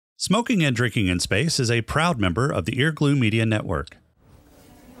Smoking and Drinking in Space is a proud member of the Earglue Media Network.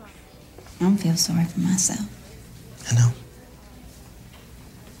 I don't feel sorry for myself. I know.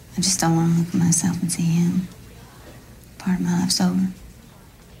 I just don't want to look at myself and see him. Part of my life's over.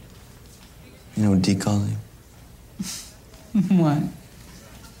 You know what Dee calls you? What?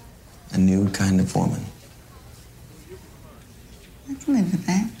 A new kind of woman. I can live with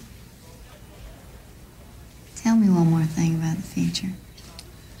that. Tell me one more thing about the future.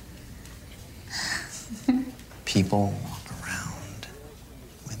 People walk around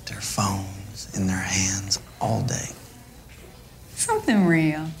with their phones in their hands all day. Something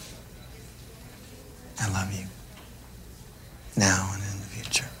real. I love you. Now and in the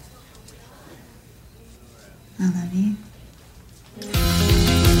future. I love you.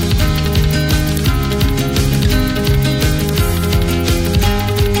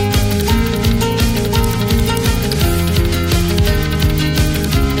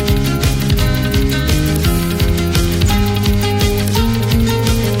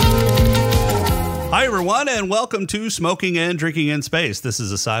 Hi, everyone, and welcome to Smoking and Drinking in Space. This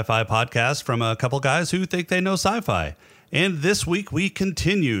is a sci-fi podcast from a couple guys who think they know sci-fi. And this week, we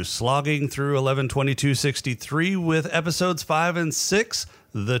continue slogging through 11/22/63 with episodes 5 and 6,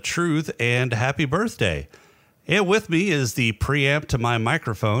 The Truth and Happy Birthday. And with me is the preamp to my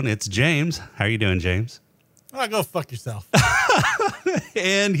microphone. It's James. How are you doing, James? Oh, go fuck yourself.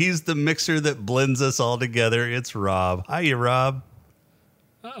 And he's the mixer that blends us all together. It's Rob. Hiya, Rob.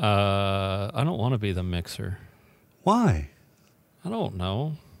 I don't want to be the mixer. Why? I don't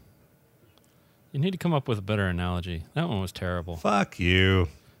know. You need to come up with a better analogy. That one was terrible. Fuck you.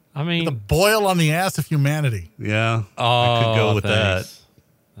 I mean, The boil on the ass of humanity. Yeah, I could go with thanks.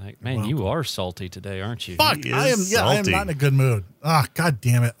 Like, man, you are salty today, aren't you? Fuck, He I am. is Yeah, I am salty. not in a good mood. Ah, god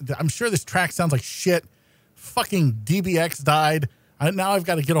damn it! I'm sure this track sounds like shit. Fucking DBX died. Now I've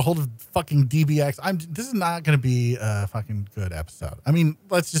got to get a hold of fucking DBX. This is not going to be a fucking good episode. I mean,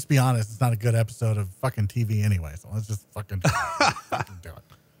 let's just be honest. It's not a good episode of fucking TV anyway. So let's just fucking do it.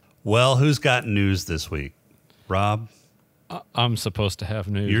 Well, who's got news this week? Rob, I'm supposed to have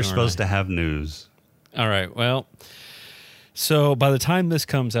news. you're supposed to have news. All right. Well, so by the time this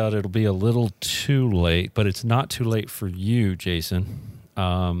comes out, it'll be a little too late, but it's not too late for you, Jason.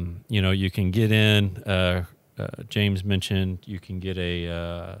 You can get in. James mentioned you can get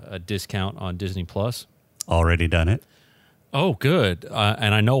a discount on Disney Plus. Already done it? Oh, good.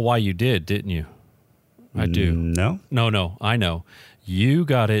 And I know why you did, didn't you? I do. No. No, I know. You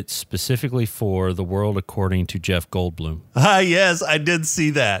got it specifically for The World According to Jeff Goldblum. Yes, I did see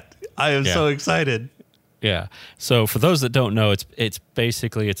that. I am so excited. Yeah. So for those that don't know, it's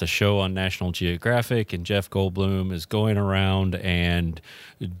basically a show on National Geographic, and Jeff Goldblum is going around and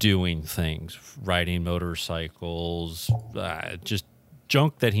doing things, riding motorcycles, just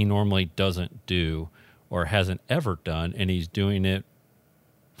junk that he normally doesn't do or hasn't ever done, and he's doing it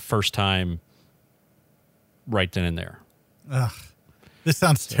first time right then and there. Ugh, this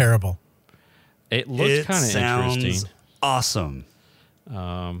sounds terrible. It looks kind of interesting. Awesome.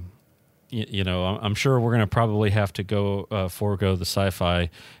 I'm sure we're going to probably have to go forego the sci-fi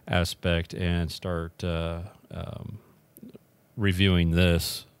aspect and start reviewing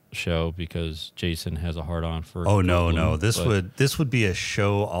this show because Jason has a hard-on for. Oh no! Goldblum, This would be a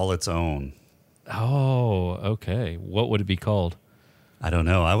show all its own. Oh, okay. What would it be called? I don't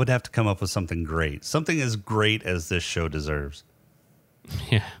know. I would have to come up with something great, something as great as this show deserves.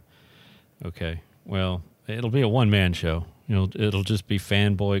 Yeah. Okay. Well, it'll be a one-man show. It'll just be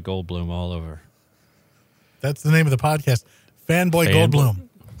Fanboy Goldblum all over. That's the name of the podcast. Fanboy Goldblum.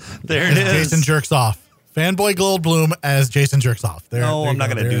 There it is. Jason jerks off. Fanboy Goldblum as Jason jerks off. No, I'm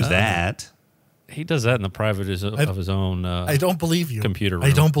not going to do that. He does that in the private of his own. I don't believe you. Computer room.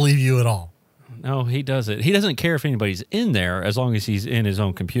 I don't believe you at all. No, he does it. He doesn't care if anybody's in there as long as he's in his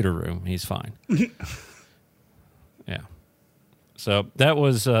own computer room. He's fine. Yeah. So that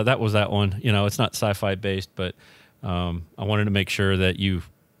was that one. It's not sci-fi based, but I wanted to make sure that you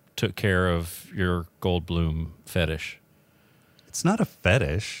took care of your Goldblum fetish. It's not a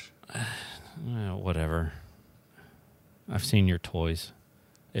fetish. Whatever. I've seen your toys.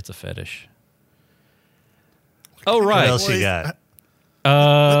 It's a fetish. Oh, right. What else you got?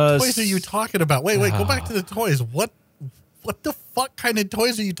 What toys are you talking about? Wait, go back to the toys. What the fuck kind of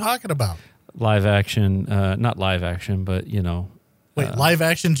toys are you talking about? Live action, not live action, but Wait, live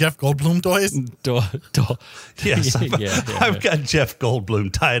action Jeff Goldblum toys? Yes, Yeah. I've got Jeff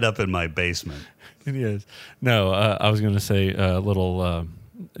Goldblum tied up in my basement. Yes. No, I was going to say little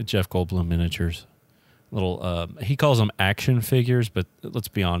Jeff Goldblum miniatures. He calls them action figures, but let's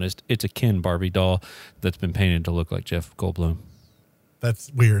be honest, it's a Ken Barbie doll that's been painted to look like Jeff Goldblum.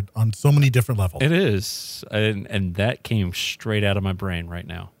 That's weird on so many different levels. It is. And that came straight out of my brain right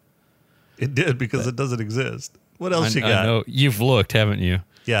now. It did because it doesn't exist. What else you got? I know. You've looked, haven't you?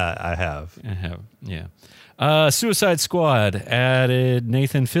 Yeah, I have. I have, yeah. Suicide Squad added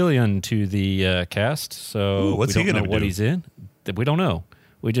Nathan Fillion to the cast. So Ooh, what's we he don't gonna know what do? he's in. We don't know.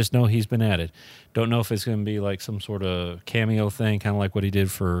 We just know he's been added. Don't know if it's going to be like some sort of cameo thing, kind of like what he did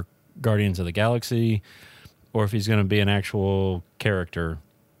for Guardians of the Galaxy, or if he's going to be an actual character,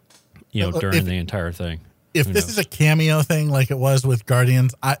 during the entire thing. If Who this knows? is a cameo thing like it was with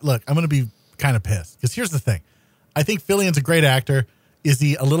Guardians, I'm going to be kind of pissed. Because here's the thing. I think Fillion's a great actor. Is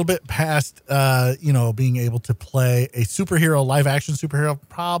he a little bit past, being able to play a superhero, live action superhero?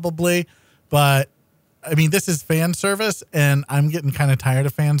 Probably. But, I mean, this is fan service, and I'm getting kind of tired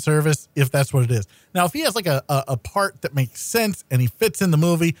of fan service if that's what it is. Now, if he has like a part that makes sense and he fits in the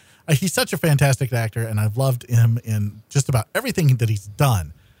movie, he's such a fantastic actor, and I've loved him in just about everything that he's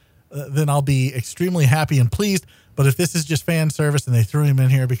done. Then I'll be extremely happy and pleased. But if this is just fan service and they threw him in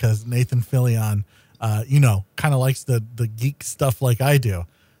here because Nathan Fillion, kind of likes the geek stuff like I do,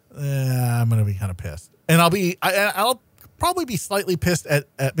 I'm going to be kind of pissed. And I'll probably be slightly pissed at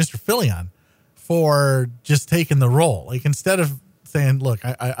Mr. Fillion for just taking the role. Like, instead of saying, look,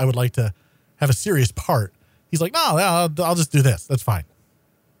 I would like to have a serious part, he's like, no, I'll just do this. That's fine.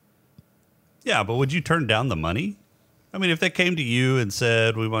 Yeah, but would you turn down the money? I mean, if they came to you and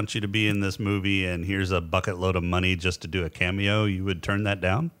said, we want you to be in this movie and here's a bucket load of money just to do a cameo, you would turn that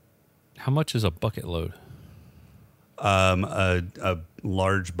down? How much is a bucket load? A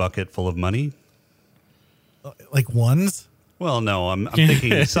large bucket full of money? Like ones? Well, no, I'm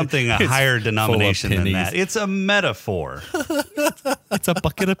thinking something a higher denomination than pennies. that. It's a metaphor. It's a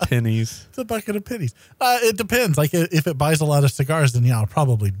bucket of pennies. It's a bucket of pennies. It depends. Like, if it buys a lot of cigars, then yeah, I'll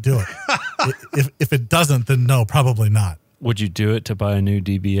probably do it. if it doesn't, then no, probably not. Would you do it to buy a new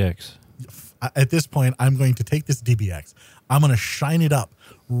DBX? At this point, I'm going to take this DBX. I'm going to shine it up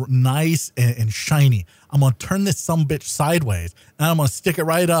nice and shiny. I'm going to turn this sumbitch sideways, and I'm going to stick it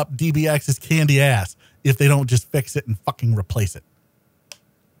right up DBX's candy ass if they don't just fix it and fucking replace it.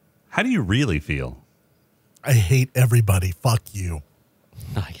 How do you really feel? I hate everybody. Fuck you.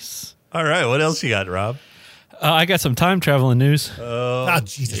 Nice. All right, what else you got, Rob? I got some time traveling news.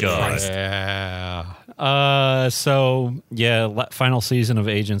 Jesus God. Christ. Yeah. Final season of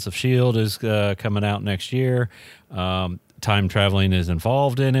Agents of S.H.I.E.L.D. is coming out next year. Time traveling is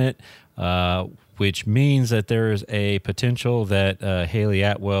involved in it, which means that there is a potential that Haley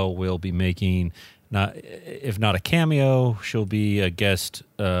Atwell will be making, if not a cameo, she'll be a guest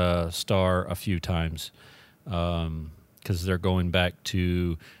star a few times, because they're going back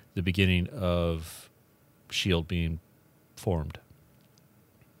to the beginning of S.H.I.E.L.D. being formed.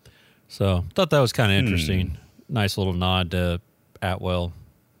 So thought that was kind of interesting. Nice little nod to Atwell.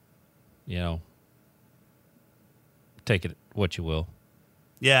 Take it what you will.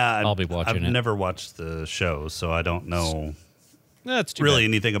 Yeah, I'll be watching I've it. never watched the show, so I don't know That's too really bad.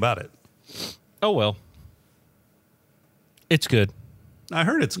 anything about it. Oh well. It's good. I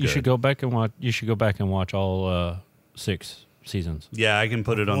heard it's good. You should go back and watch all 6 seasons. Yeah, I can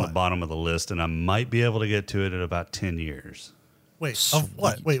put it on the What? bottom of the list, and I might be able to get to it in about 10 years. Wait, of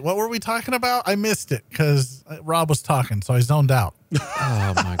what? Wait, what were we talking about? I missed it because Rob was talking, so I zoned out.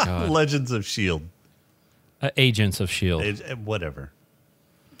 Oh my god. Legends of S.H.I.E.L.D. Agents of S.H.I.E.L.D. Whatever.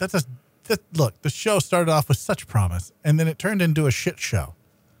 Look, the show started off with such promise, and then it turned into a shit show.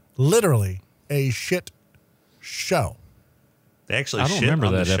 Literally a shit show. They actually I don't shit remember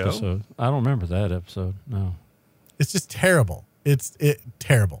on that the show? episode. I don't remember that episode. No. It's just terrible. It's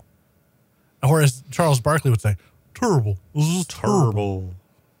terrible. Or as Charles Barkley would say, terrible. This is terrible.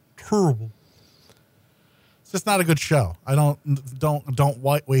 Terrible. It's just not a good show. I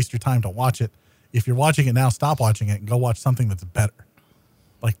don't waste your time. Don't watch it. If you're watching it now, stop watching it and go watch something that's better.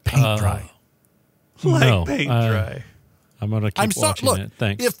 Like Paint Dry. Like No, paint dry. I'm gonna keep watching look, it.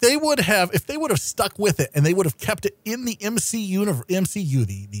 Thanks. if they would have stuck with it and they would have kept it in the MCU,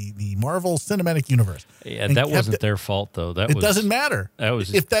 the Marvel Cinematic Universe. Yeah, and that kept wasn't it- their fault though. It doesn't matter. That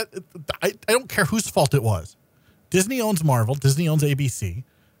was if that. I don't care whose fault it was. Disney owns Marvel. Disney owns ABC.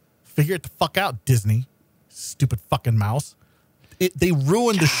 Figure it the fuck out, Disney. Stupid fucking mouse. They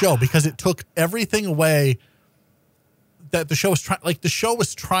ruined the show because it took everything away that the show was trying. Like, the show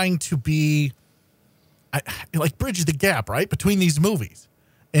was trying to be like bridge the gap, right, between these movies,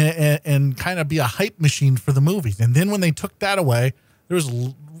 and kind of be a hype machine for the movies. And then when they took that away, there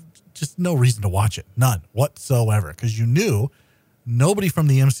was just no reason to watch it, none whatsoever, because you knew nobody from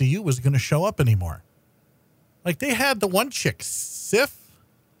the MCU was going to show up anymore. Like, they had the one chick,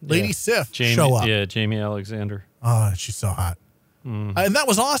 Lady Sif, show up. Yeah, Jamie Alexander. Oh, she's so hot. and that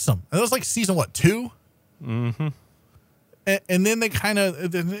was awesome. That was like season 2. Mm-hmm. And then they kind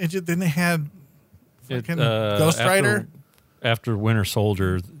of then they had Ghost Rider. After Winter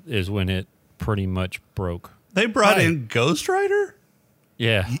Soldier is when it pretty much broke. They brought in Ghost Rider?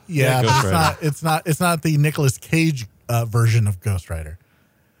 Yeah. Yeah, Ghost but Rider. it's not the Nicolas Cage version of Ghost Rider.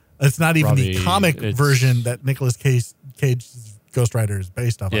 It's not even the comic version that Nicolas Cage's Ghost Rider is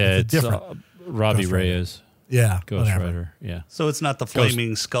based off of. Yeah, it's a different Robbie Ghost Rider. Reyes. Yeah, Ghost whatever. Rider. Yeah. So it's not the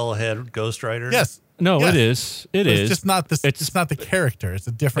flaming skull head Ghost Rider? Yes. No, Yes. it is. It But is. It's just not the. It's not the character. It's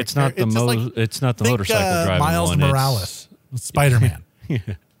a different. It's not the just like, it's not the think, motorcycle driving Miles one. Morales, Spider-Man.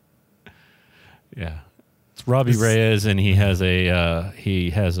 Yeah, it's Robbie Reyes, and he has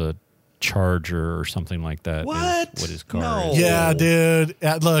a Charger or something like that. What? What his car No. is. Yeah, dude.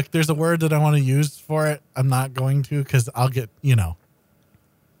 Yeah, look, there's a word that I want to use for it. I'm not going to because I'll get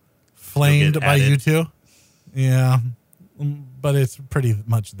flamed You'll get by you added. two. Yeah, but it's pretty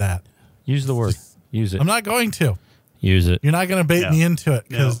much that. Use the word. Use it. I'm not going to. Use it. You're not going to bait No. me into it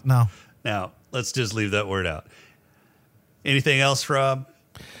because no. Now, let's just leave that word out. Anything else, Rob?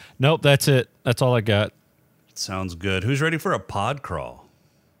 Nope, that's it. That's all I got. Sounds good. Who's ready for a pod crawl?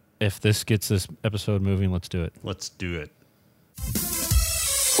 If this gets this episode moving, let's do it. Let's do it.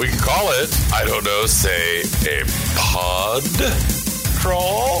 We can call it, I don't know, say a pod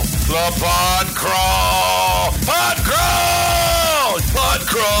crawl? The pod crawl! Pod crawl! Pod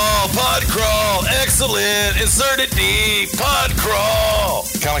crawl! Pod crawl! Excellent! Insert it deep! Pod crawl!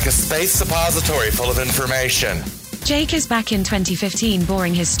 Kind of like a space suppository full of information. Jake is back in 2015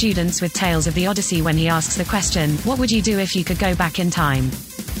 boring his students with tales of the Odyssey when he asks the question, what would you do if you could go back in time?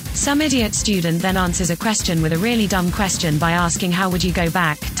 Some idiot student then answers a question with a really dumb question by asking how would you go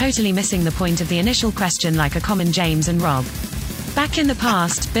back, totally missing the point of the initial question like a common James and Rob. Back in the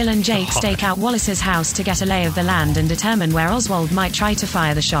past, Bill and Jake stake out Wallace's house to get a lay of the land and determine where Oswald might try to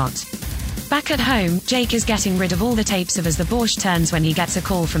fire the shot. Back at home, Jake is getting rid of all the tapes of As the Borscht Turns when he gets a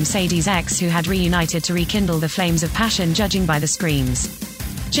call from Sadie's ex who had reunited to rekindle the flames of passion judging by the screams.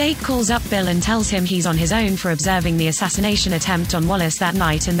 Jake calls up Bill and tells him he's on his own for observing the assassination attempt on Wallace that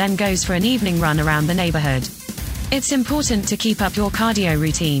night and then goes for an evening run around the neighborhood. It's important to keep up your cardio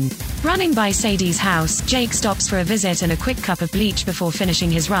routine. Running by Sadie's house, Jake stops for a visit and a quick cup of bleach before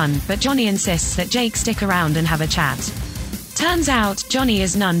finishing his run, but Johnny insists that Jake stick around and have a chat. Turns out, Johnny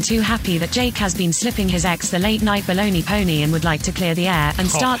is none too happy that Jake has been slipping his ex the late-night baloney pony and would like to clear the air, and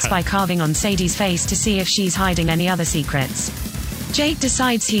starts by carving on Sadie's face to see if she's hiding any other secrets. Jake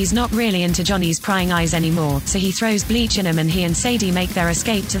decides he's not really into Johnny's prying eyes anymore, so he throws bleach in him and he and Sadie make their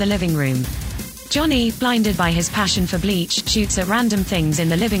escape to the living room. Johnny, blinded by his passion for bleach, shoots at random things in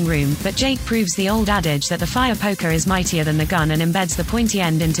the living room, but Jake proves the old adage that the fire poker is mightier than the gun and embeds the pointy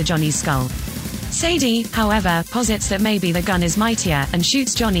end into Johnny's skull. Sadie, however, posits that maybe the gun is mightier and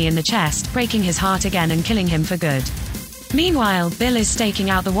shoots Johnny in the chest, breaking his heart again and killing him for good. Meanwhile, Bill is staking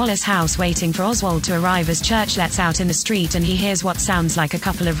out the Wallace house waiting for Oswald to arrive as Church lets out in the street and he hears what sounds like a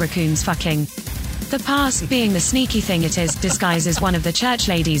couple of raccoons fucking. The past, being the sneaky thing it is, disguises one of the Church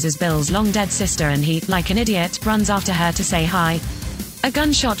ladies as Bill's long-dead sister and he, like an idiot, runs after her to say hi. A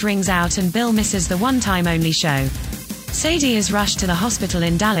gunshot rings out and Bill misses the one-time only show. Sadie is rushed to the hospital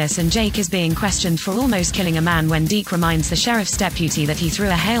in Dallas and Jake is being questioned for almost killing a man when Deke reminds the sheriff's deputy that he threw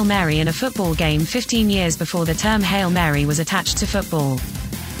a Hail Mary in a football game 15 years before the term Hail Mary was attached to football.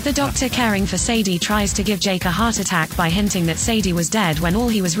 The doctor caring for Sadie tries to give Jake a heart attack by hinting that Sadie was dead when all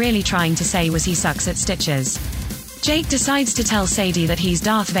he was really trying to say was he sucks at stitches. Jake decides to tell Sadie that he's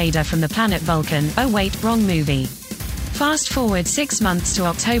Darth Vader from the planet Vulcan. Oh wait, wrong movie. Fast forward 6 months to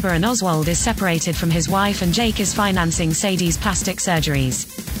October and Oswald is separated from his wife and Jake is financing Sadie's plastic surgeries.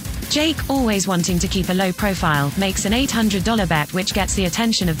 Jake, always wanting to keep a low profile, makes an $800 bet which gets the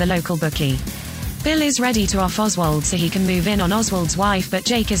attention of the local bookie. Bill is ready to off Oswald so he can move in on Oswald's wife, but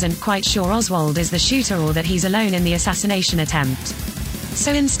Jake isn't quite sure Oswald is the shooter or that he's alone in the assassination attempt.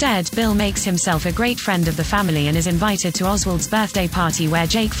 So instead, Bill makes himself a great friend of the family and is invited to Oswald's birthday party where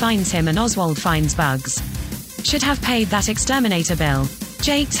Jake finds him and Oswald finds Bugs. Should have paid that exterminator bill.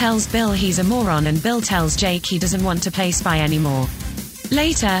 Jake tells Bill he's a moron and Bill tells Jake he doesn't want to play spy anymore.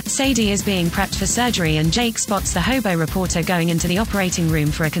 Later, Sadie is being prepped for surgery and Jake spots the hobo reporter going into the operating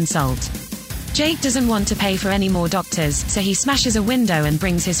room for a consult. Jake doesn't want to pay for any more doctors, so he smashes a window and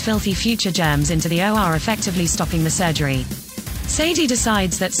brings his filthy future germs into the OR, effectively stopping the surgery. Sadie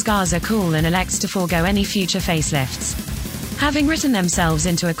decides that scars are cool and elects to forego any future facelifts. Having written themselves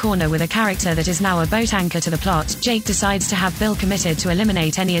into a corner with a character that is now a boat anchor to the plot, Jake decides to have Bill committed to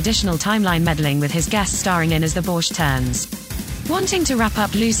eliminate any additional timeline meddling with his guest starring in As the Borscht Turns. Wanting to wrap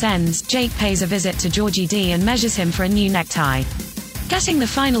up loose ends, Jake pays a visit to Georgie D and measures him for a new necktie. Getting the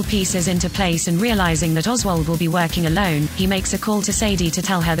final pieces into place and realizing that Oswald will be working alone, he makes a call to Sadie to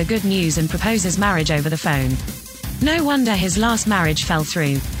tell her the good news and proposes marriage over the phone. No wonder his last marriage fell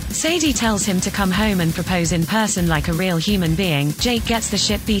through. Sadie tells him to come home and propose in person like a real human being. Jake gets the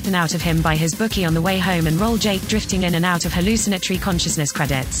shit beaten out of him by his bookie on the way home and roll Jake drifting in and out of hallucinatory consciousness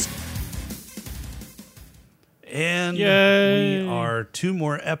credits. And Yay. we are 2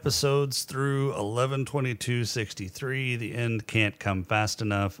 more episodes through 11/22/63. The end can't come fast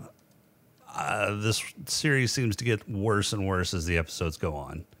enough. This series seems to get worse and worse as the episodes go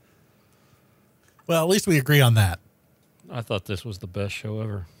on. Well, at least we agree on that. I thought this was the best show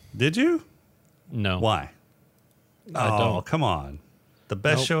ever. Did you? No. Why? I Oh, don't. come on. The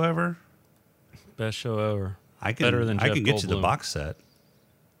best Nope. show ever? Best show ever. I Better than Jeff can get you the Goldblum. box set.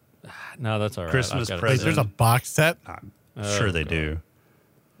 No, that's all right. Christmas I've got it. Wait, present. there's a box set, I'm sure they God. do.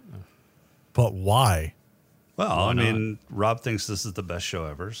 but why? Well, Why I not? mean, Rob thinks this is the best show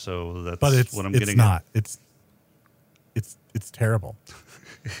ever, so that's But it's what I'm it's getting not. It's terrible.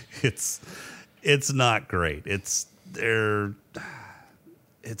 at. It's not great.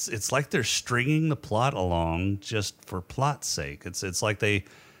 It's like they're stringing the plot along just for plot's sake. It's like they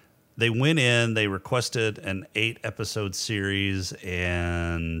went in, they requested an 8-episode series,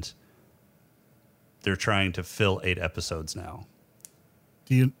 and they're trying to fill 8 episodes now.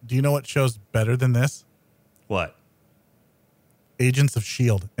 Do you know what show's better than this? What? Agents of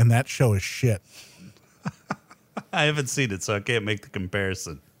S.H.I.E.L.D. And that show is shit. I haven't seen it, so I can't make the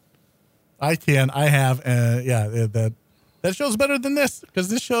comparison. I can. I have. That show's better than this because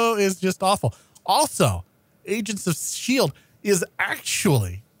this show is just awful. Also, Agents of S.H.I.E.L.D. is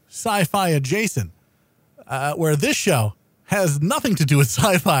actually sci-fi adjacent, where this show has nothing to do with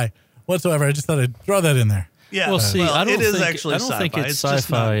sci-fi whatsoever. I just thought I'd throw that in there. Yeah, Well, see, I don't it is think, actually I don't think sci-fi. it's just not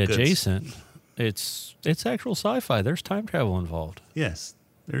sci-fi good. adjacent. It's actual sci-fi. There's time travel involved. Yes,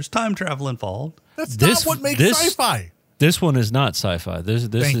 there's time travel involved. That's This- not what makes this- sci-fi. This one is not sci-fi. This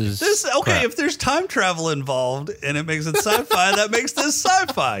Thank you. is This okay. crap. If there's time travel involved and it makes it sci-fi, that makes this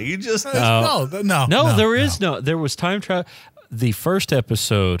sci-fi. You just No, There is no. There was time travel. The first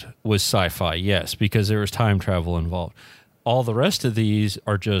episode was sci-fi, yes, because there was time travel involved. All the rest of these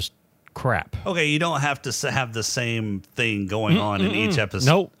are just crap. okay. You don't have to have the same thing going on in each episode.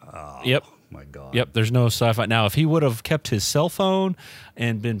 Nope. Oh, Yep. my God. Yep. There's no sci-fi. Now, if he would have kept his cell phone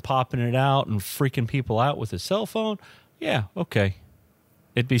and been popping it out and freaking people out with his cell phone, yeah, okay,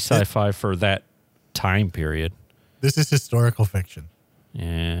 it'd be sci-fi for that time period. This is historical fiction.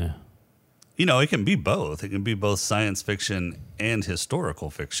 Yeah. You know, it can be both. It can be both science fiction and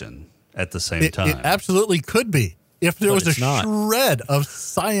historical fiction at the same It time. absolutely could be if there But was a it's not. shred of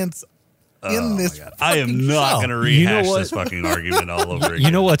science in this. God. I am fucking not show. going to You know rehash what? this fucking argument all over again.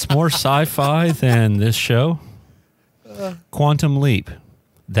 You know what's more sci-fi than this show? Quantum Leap.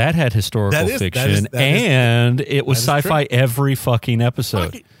 That had historical That is- fiction, that is- and it was that is sci-fi every fucking episode.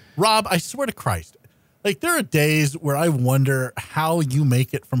 Okay, Rob, I swear to Christ, like there are days where I wonder how you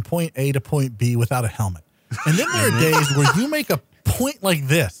make it from point A to point B without a helmet, and then there are days where you make a point like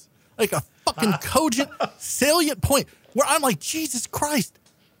this, like a fucking cogent, salient point, where I'm like, Jesus Christ,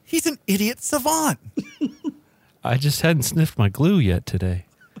 he's an idiot savant. I just hadn't sniffed my glue yet today.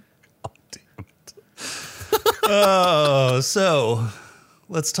 Oh, so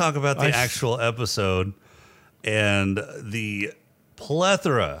let's talk about the I- actual episode and the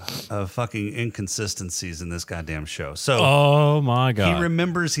plethora of fucking inconsistencies in this goddamn show. So Oh my god! he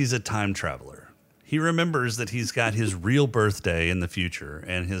remembers he's a time traveler. He remembers that he's got his real birthday in the future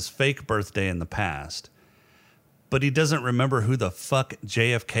and his fake birthday in the past. But he doesn't remember who the fuck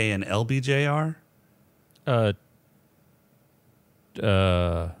JFK and LBJ are.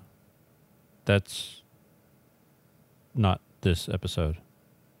 That's not this episode.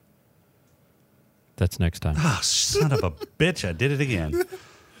 That's next time. Oh, son of a bitch. I did it again.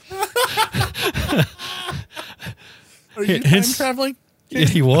 Are you time It's- traveling? Yeah,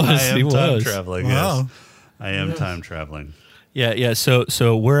 he was. I am He time was. traveling. Wow. Yes. I am time traveling. Yeah.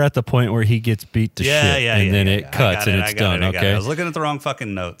 So we're at the point where he gets beat to shit, and then it cuts and it's done. I got it. Okay. I was looking at the wrong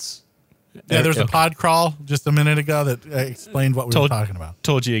fucking notes. Yeah, there's a Okay. pod crawl just a minute ago that explained what we were Told- talking about.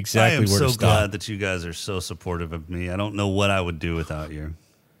 Told you I exactly am where so to stop. glad that you guys are so supportive of me. I don't know what I would do without you.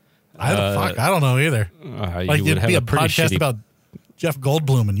 I don't know either. Like you would it'd have be a pretty podcast shitty. about Jeff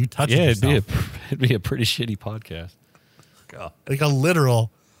Goldblum and you touching Yeah, yourself. it'd be a pretty shitty podcast. God. Like a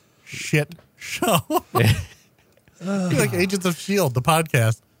literal shit show. Like Agents of S.H.I.E.L.D., the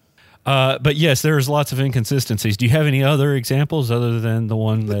podcast. But yes, there's lots of inconsistencies. Do you have any other examples other than the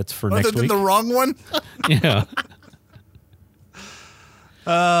one that's for Other next than week? the wrong one. Yeah,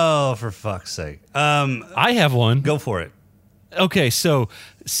 Oh, for fuck's sake. I have one. Go for it. Okay, so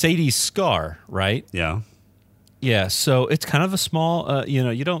Sadie's scar, right? Yeah. Yeah, so it's kind of a small,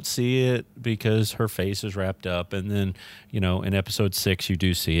 you don't see it because her face is wrapped up. And then, in episode 6, you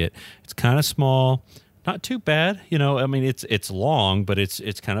do see it. It's kind of small, not too bad. I mean, it's long, but it's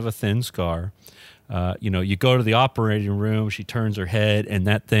kind of a thin scar. You go to the operating room, she turns her head, and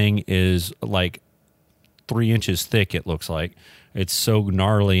that thing is like 3 inches thick, it looks like. It's so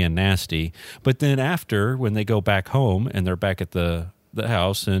gnarly and nasty. But then after, when they go back home and they're back at the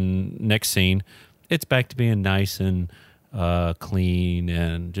house, and next scene, it's back to being nice and clean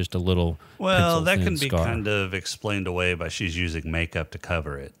and just a little. Well, that can be scar. kind of explained away by she's using makeup to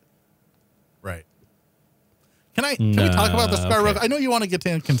cover it. Right. Can we talk about the scar? Okay. I know you want to get to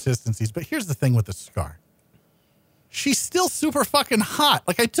inconsistencies, but here's the thing with the scar. She's still super fucking hot.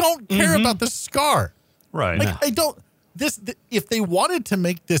 Like, I don't care about the scar. Right. Like, I don't. If they wanted to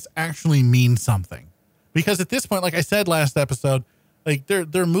make this actually mean something, because at this point, like I said last episode, like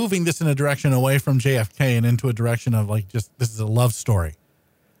they're moving this in a direction away from JFK and into a direction of like just this is a love story.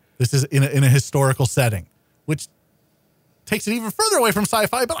 This is in a historical setting, which takes it even further away from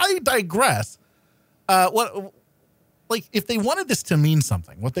sci-fi. But I digress. If they wanted this to mean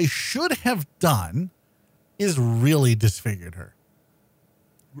something, what they should have done is really disfigured her.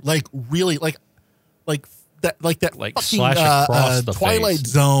 Like really, like that fucking slash across the Twilight face.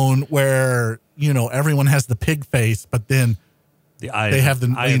 Zone where everyone has the pig face, but then The eye. they have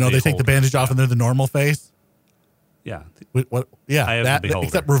the eye of they take the beholder. bandage off and they're the normal face. Yeah. What? Yeah, Eye of the that beholder.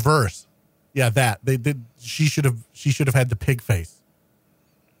 except reverse. Yeah, that they did. She should have had the pig face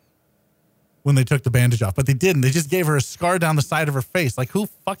when they took the bandage off, but they didn't. They just gave her a scar down the side of her face. Like, who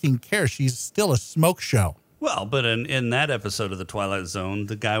fucking cares? She's still a smoke show. Well, but in that episode of The Twilight Zone,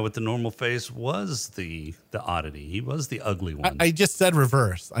 the guy with the normal face was the oddity. He was the ugly one. I just said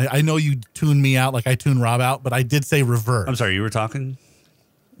reverse. I know you tune me out like I tune Rob out, but I did say reverse. I'm sorry, you were talking?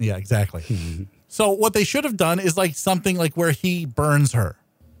 Yeah, exactly. So what they should have done is like something like where he burns her.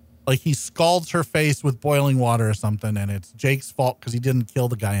 Like he scalds her face with boiling water or something, and it's Jake's fault because he didn't kill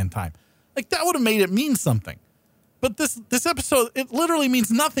the guy in time. Like that would have made it mean something. But this episode, it literally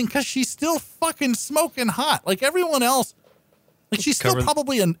means nothing because she's still fucking smoking hot. Like everyone else, like she's still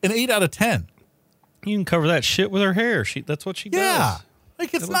probably an 8 out of 10. You can cover that shit with her hair. That's what she Yeah. does.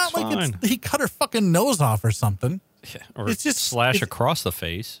 Like it's It not looks like fine. he cut her fucking nose off or something. Yeah, or It's just- slash it's- across the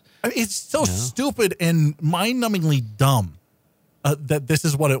face. I mean, it's so stupid and mind-numbingly dumb that this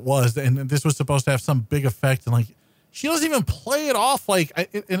is what it was, and this was supposed to have some big effect. And like, she doesn't even play it off like.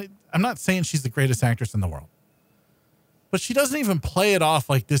 I'm not saying she's the greatest actress in the world, but she doesn't even play it off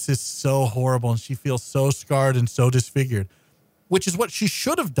like this is so horrible, and she feels so scarred and so disfigured, which is what she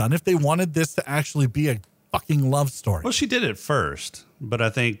should have done if they wanted this to actually be a fucking love story. Well, she did it first, but I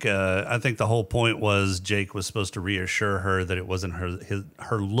think the whole point was Jake was supposed to reassure her that it wasn't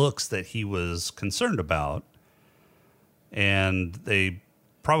her looks that he was concerned about, and they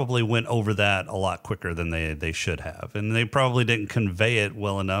probably went over that a lot quicker than they should have, and they probably didn't convey it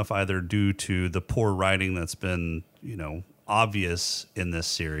well enough either due to the poor writing that's been obvious in this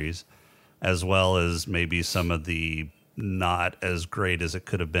series, as well as maybe some of the not as great as it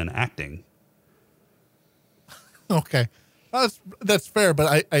could have been acting. Okay, that's fair,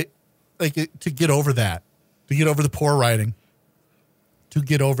 but I like to get over that, to get over the poor writing, to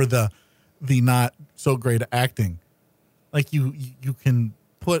get over the not so great acting. Like you can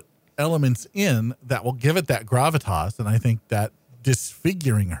put elements in that will give it that gravitas, and I think that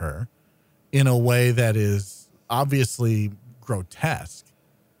disfiguring her in a way that is obviously grotesque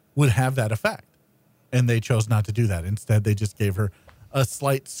would have that effect. And they chose not to do that. Instead, they just gave her a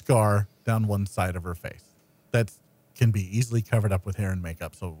slight scar down one side of her face that can be easily covered up with hair and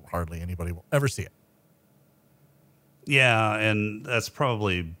makeup, so hardly anybody will ever see it. Yeah, and that's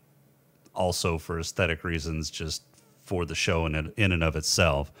probably also for aesthetic reasons, just for the show in and of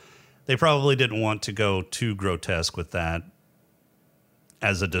itself. They probably didn't want to go too grotesque with that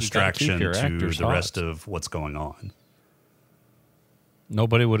as a distraction your to actors the hot. rest of what's going on.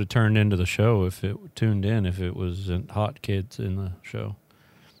 Nobody would have turned into the show if it wasn't hot kids in the show.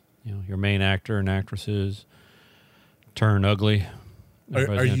 Your main actor and actresses turn ugly.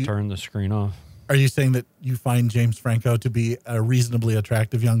 Everybody's going to turn the screen off. Are you saying that you find James Franco to be a reasonably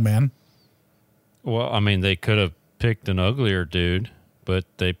attractive young man? Well, I mean, they could have picked an uglier dude, but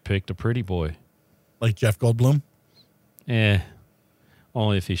they picked a pretty boy. Like Jeff Goldblum?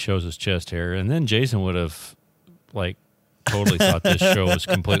 Only if he shows his chest hair. And then Jason would have, totally thought this show was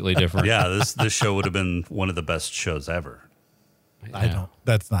completely different. Yeah, this show would have been one of the best shows ever. I don't.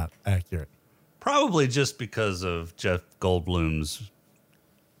 That's not accurate. Probably just because of Jeff Goldblum's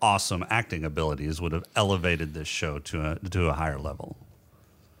awesome acting abilities would have elevated this show to a higher level.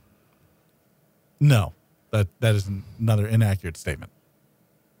 No, that is another inaccurate statement.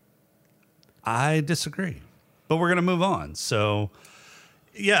 I disagree, but we're going to move on. So,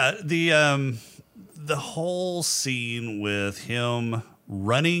 yeah, the whole scene with him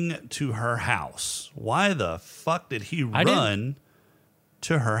running to her house. Why the fuck did he run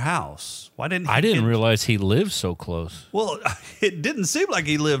to her house? Why didn't he? I didn't realize he lived so close. Well, it didn't seem like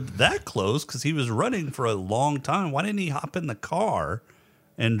he lived that close because he was running for a long time. Why didn't he hop in the car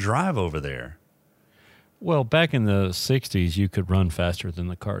and drive over there? Well, back in the 60s, you could run faster than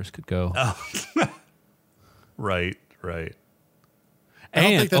the cars could go. Right. I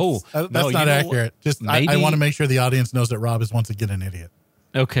don't think that's not accurate. Just I want to make sure the audience knows that Rob is once again an idiot.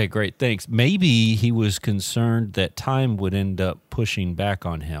 Okay, great. Thanks. Maybe he was concerned that time would end up pushing back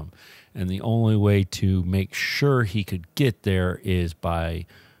on him. And the only way to make sure he could get there is by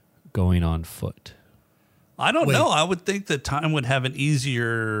going on foot. I don't know. I would think that time would have an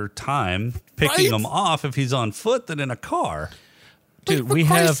easier time picking him off if he's on foot than in a car. Dude, we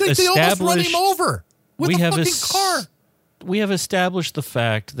have established... They almost run him over with a fucking car. We have established the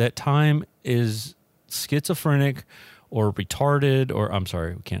fact that time is schizophrenic or retarded, or I'm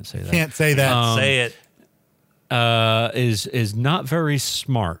sorry, we can't say that. Can't say that. Say it. Is not very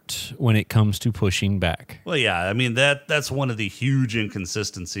smart when it comes to pushing back. Well, yeah, I mean that's one of the huge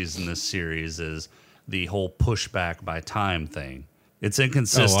inconsistencies in this series is the whole pushback by time thing. It's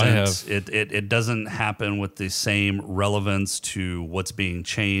inconsistent. It doesn't happen with the same relevance to what's being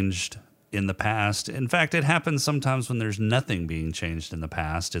changed in the past. In fact, it happens sometimes when there's nothing being changed in the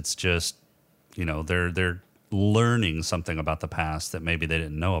past. It's just, they're learning something about the past that maybe they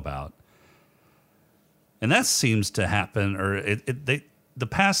didn't know about. And that seems to happen, or the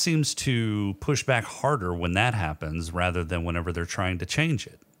past seems to push back harder when that happens rather than whenever they're trying to change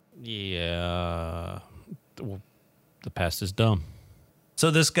it. Yeah. The past is dumb. So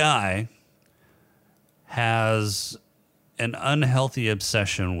this guy has an unhealthy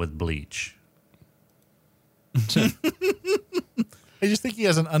obsession with bleach. I just think he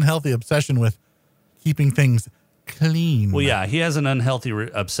has an unhealthy obsession with keeping things clean. Well, yeah, he has an unhealthy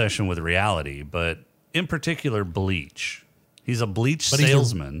obsession with reality, but in particular, bleach. He's a bleach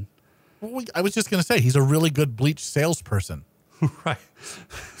salesman. I was just going to say, he's a really good bleach salesperson. Right.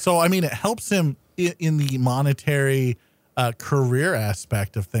 So, I mean, it helps him in the monetary career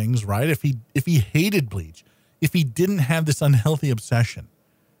aspect of things, right? If he hated bleach, if he didn't have this unhealthy obsession,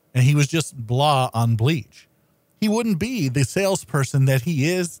 and he was just blah on bleach, he wouldn't be the salesperson that he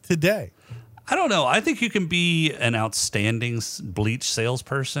is today. I don't know. I think you can be an outstanding bleach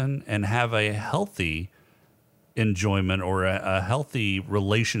salesperson and have a healthy enjoyment or a healthy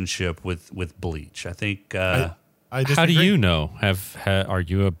relationship with bleach. I think. I disagree. How do you know? Are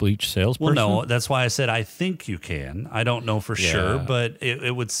you a bleach salesperson? Well, no. That's why I said I think you can. I don't know for sure, but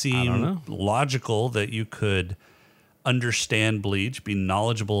it would seem logical that you could understand bleach, be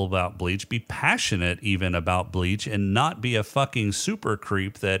knowledgeable about bleach, be passionate even about bleach, and not be a fucking super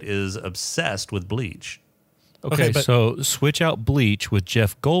creep that is obsessed with bleach. Okay, so switch out bleach with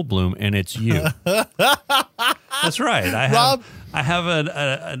Jeff Goldblum, and it's you. That's right. Rob, I have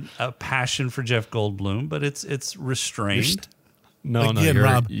a passion for Jeff Goldblum, but it's restrained.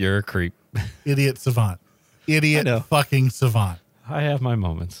 You're a creep. Idiot savant. Idiot fucking savant. I have my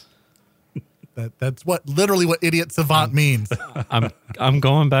moments. That's literally what idiot savant means. I'm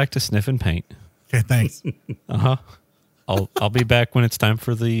going back to sniffing paint. Okay, thanks. I'll be back when it's time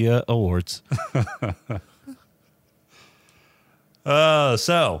for the awards.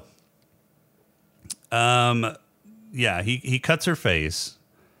 He cuts her face.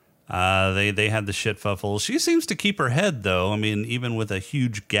 They had the shitfuffle. She seems to keep her head though. I mean, even with a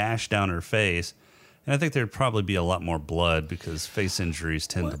huge gash down her face. And I think there'd probably be a lot more blood because face injuries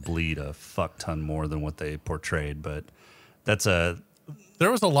tend to bleed a fuck ton more than what they portrayed. But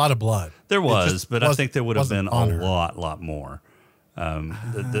there was a lot of blood. There was, but I think there would have been a lot more.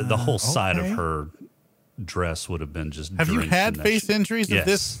 The whole side of her dress would have been just. Have you had face injuries of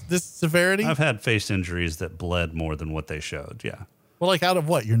this severity? I've had face injuries that bled more than what they showed. Yeah. Well, like out of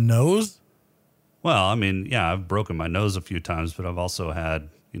what? Your nose? Well, I mean, yeah, I've broken my nose a few times, but I've also had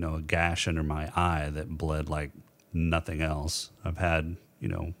a gash under my eye that bled like nothing else. I've had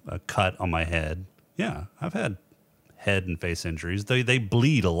a cut on my head. Yeah, I've had head and face injuries. They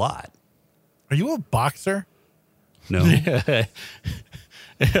bleed a lot. Are you a boxer? No.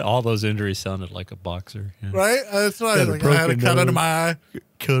 All those injuries sounded like a boxer. Yeah. Right? That's what I had a cut under my eye.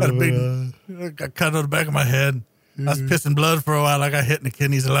 Got a cut on the back of my head. I was pissing blood for a while. I got hit in the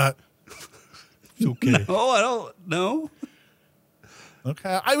kidneys a lot. It's okay. No, I don't know.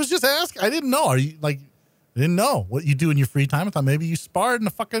 Okay. I was just asking. I didn't know. Are you like, I didn't know what you do in your free time. I thought maybe you sparred in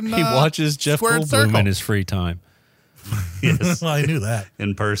a fucking He watches Jeff squared Goldblum circle. in his free time. Yes. Well, I knew that.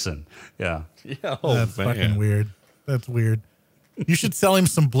 In person. Yeah. Yeah, That's fucking weird. That's weird. You should sell him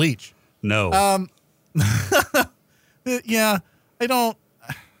some bleach. No. Yeah, I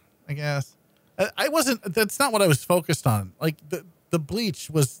guess. I wasn't, that's not what I was focused on. Like, the bleach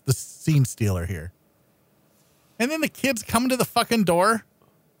was the scene stealer here. And then the kids come to the fucking door.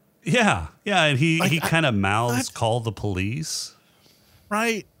 Yeah. Yeah. And he Like, kind of mouths, what? call the police.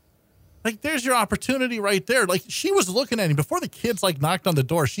 Right. Like, there's your opportunity right there. Like, she was looking at him before the kids, like, knocked on the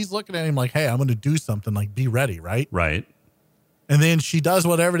door. She's looking at him like, hey, I'm going to do something. Like, be ready, right? Right. And then she does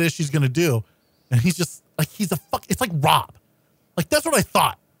whatever it is she's going to do. And he's just, like, he's a fuck. It's like Rob. Like, that's what I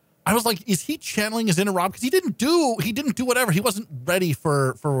thought. I was like, is he channeling his inner Rob? Because he didn't do whatever. He wasn't ready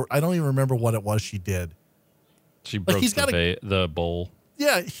for, I don't even remember what it was she did. She broke he's got the bowl.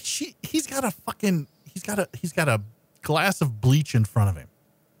 Yeah, he's got a glass of bleach in front of him.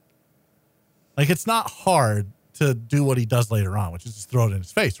 Like, it's not hard to do what he does later on, which is just throw it in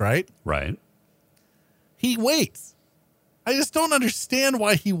his face, right? Right. He waits. I just don't understand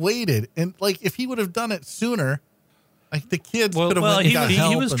why he waited. And like, if he would have done it sooner, like the kids could have went and got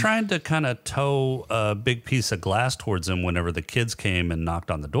help. He was trying to kind of tow a big piece of glass towards him whenever the kids came and knocked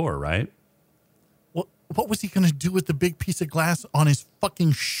on the door, right? What was he going to do with the big piece of glass on his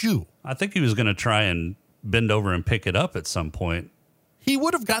fucking shoe? I think he was going to try and bend over and pick it up at some point. He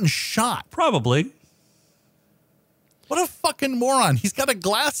would have gotten shot. Probably. What a fucking moron. He's got a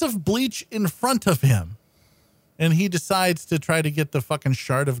glass of bleach in front of him, and he decides to try to get the fucking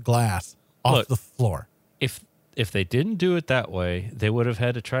shard of glass off the floor. If they didn't do it that way, they would have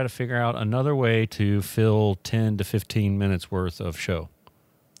had to try to figure out another way to fill 10 to 15 minutes worth of show.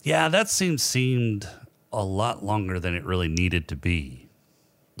 Yeah, that seemed a lot longer than it really needed to be.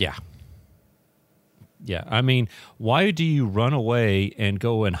 Yeah. Yeah. I mean, why do you run away and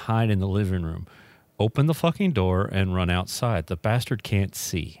go and hide in the living room? Open the fucking door and run outside. The bastard can't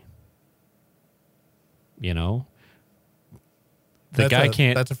see. You know? The guy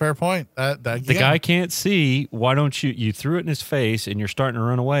can't. That's a fair point. The guy can't see. Why don't you threw it in his face and you're starting to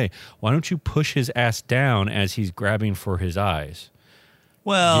run away. Why don't you push his ass down as he's grabbing for his eyes?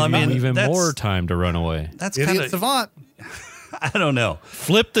 Well, Give I him mean, even that's more time to run away. That's Idiot kind of savant. I don't know.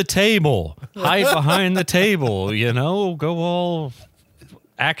 Flip the table. Hide behind the table. You know, go all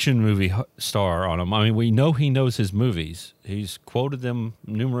action movie star on him. I mean, we know he knows his movies. He's quoted them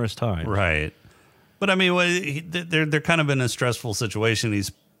numerous times. Right. But I mean, they're kind of in a stressful situation.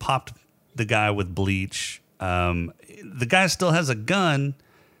 He's popped the guy with bleach. The guy still has a gun.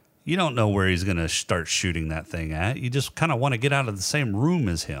 You don't know where he's going to start shooting that thing at. You just kind of want to get out of the same room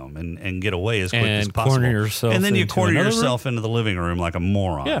as him and get away as quick as possible. Corner yourself and then you into corner another yourself into the living room like a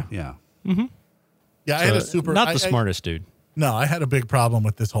moron. Yeah. Yeah. Yeah, I had a super. Not the smartest dude. No, I had a big problem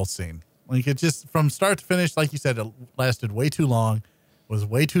with this whole scene. Like, it just, from start to finish, like you said, it lasted way too long, was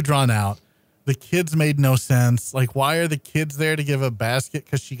way too drawn out. The kids made no sense. Like, why are the kids there to give a basket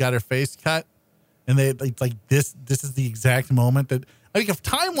because she got her face cut? And they like this is the exact moment that, like, if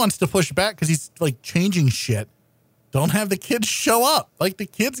Time wants to push back because he's like changing shit, don't have the kids show up. Like, the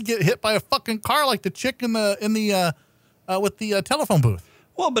kids get hit by a fucking car, like the chick in the with the telephone booth.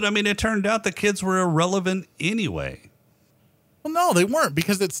 Well, but I mean, it turned out the kids were irrelevant anyway. Well, no, they weren't,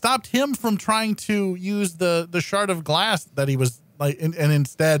 because it stopped him from trying to use the shard of glass that he was like, and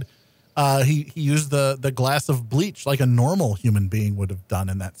instead he used the glass of bleach like a normal human being would have done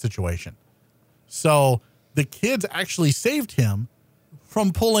in that situation. So the kids actually saved him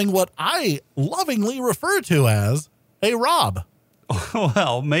from pulling what I lovingly refer to as a Rob.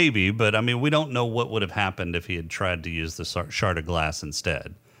 Well, maybe, but I mean, we don't know what would have happened if he had tried to use the shard of glass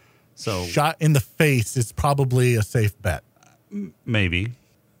instead. So Shot in the face is probably a safe bet. maybe,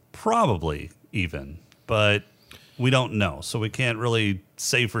 probably even, but we don't know. So we can't really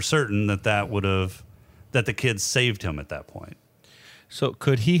say for certain that the kids saved him at that point. So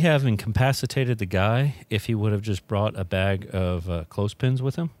could he have incapacitated the guy if he would have just brought a bag of clothespins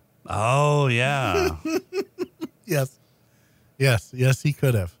with him? Oh, yeah. Yes, he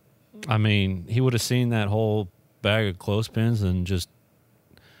could have. I mean, he would have seen that whole bag of clothespins and just,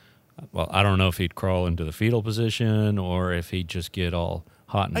 well, I don't know if he'd crawl into the fetal position or if he'd just get all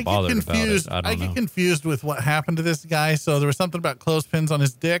hot and bothered about it. I get confused with what happened to this guy. So there was something about clothespins on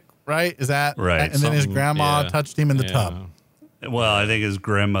his dick, right? Is that right? And then his grandma touched him in the tub. Well, I think his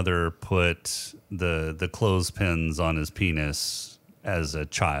grandmother put the clothespins on his penis as a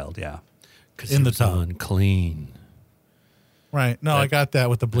child, yeah. Because in he the was tub. unclean. Right. No, I got that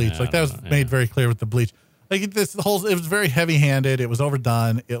with the bleach. Like, that was made very clear with the bleach. Like it was very heavy handed. It was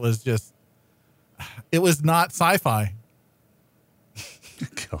overdone. It was not sci-fi.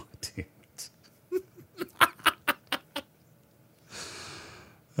 God damn it.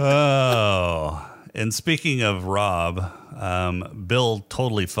 Oh, and speaking of Rob, Bill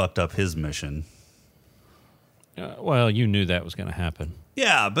totally fucked up his mission. Well, you knew that was going to happen.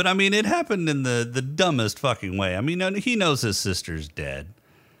 Yeah, but I mean, it happened in the dumbest fucking way. I mean, he knows his sister's dead.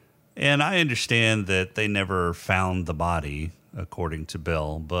 And I understand that they never found the body, according to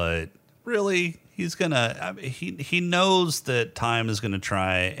Bill, but really, he's going to, he knows that time is going to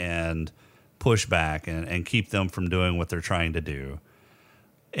try and push back and keep them from doing what they're trying to do.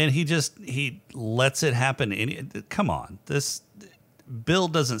 And he lets it happen. Come on. Bill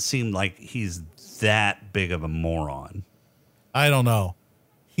doesn't seem like he's that big of a moron. I don't know.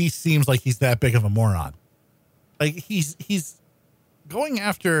 He seems like he's that big of a moron. Like he's going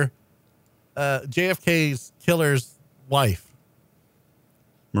after JFK's killer's wife.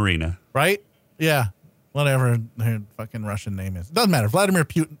 Marina. Right? Yeah. Whatever her fucking Russian name is. Doesn't matter. Vladimir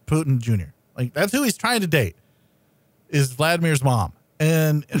Putin Jr. Like that's who he's trying to date. Is Vladimir's mom.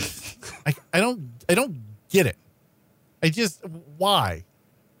 And I don't get it. Why?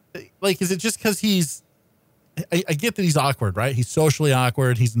 Like, is it just because I get that he's awkward, right? He's socially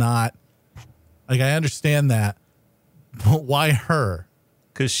awkward. He's not, like, I understand that. But why her?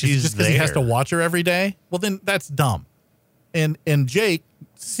 Because she's just because he has to watch her every day? Well, then that's dumb. And Jake,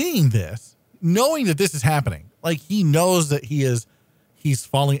 seeing this, knowing that this is happening, like, he knows that he's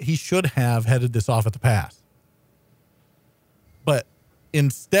falling. He should have headed this off at the pass. But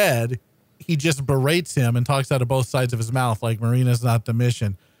instead, he just berates him and talks out of both sides of his mouth like Marina's not the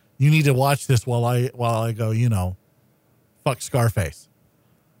mission. You need to watch this while I go, fuck Scarface.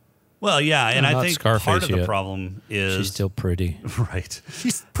 Well, yeah, and I think Scarface part of the yet. problem is She's still pretty. right.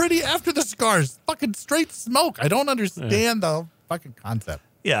 She's pretty after the scars. Fucking straight smoke. I don't understand the fucking concept.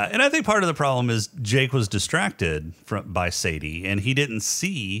 Yeah, and I think part of the problem is Jake was distracted by Sadie, and he didn't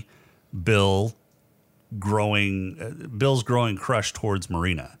see Bill's growing crush towards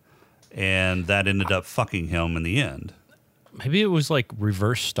Marina, and that ended up fucking him in the end. Maybe it was like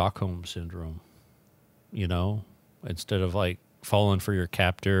reverse Stockholm syndrome, instead of like falling for your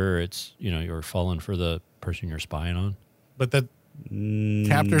captor, it's, you're falling for the person you're spying on. But that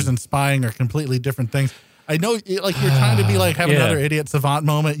captors and spying are completely different things. I know, like, you're trying to be like, have another idiot savant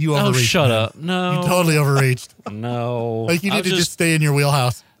moment. You overreached. Oh, shut man. up. No. You totally overreached. No. Like, you need to just stay in your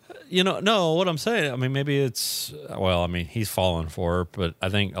wheelhouse. No, what I'm saying, I mean, maybe it's, he's falling for her, but I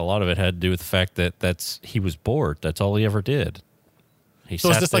think a lot of it had to do with the fact that he was bored. That's all he ever did. So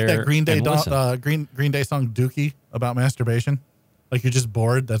is this like that Green Day Green Day song Dookie about masturbation? Like you're just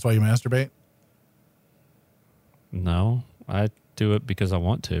bored, that's why you masturbate? No, I do it because I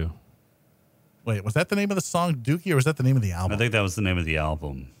want to. Wait, was that the name of the song Dookie or was that the name of the album? I think that was the name of the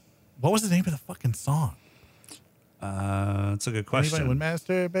album. What was the name of the fucking song? That's a good question. Anybody when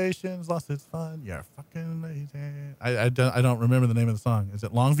masturbation's lost its fun, you're fucking lazy. I don't remember the name of the song. Is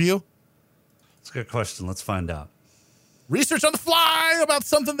it Longview? That's a good question. Let's find out. Research on the fly about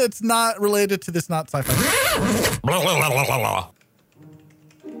something that's not related to this not sci-fi.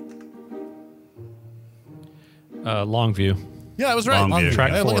 Longview. Yeah, I was right. Longview.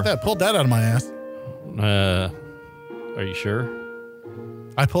 Track Hey, look 4. at that. Pulled that out of my ass. Are you sure?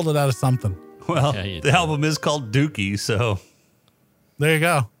 I pulled it out of something. Well, Yeah, you the did. album is called Dookie, so There you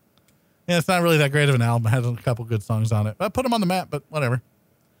go. Yeah, it's not really that great of an album. It has a couple good songs on it. I put him on the map, but whatever.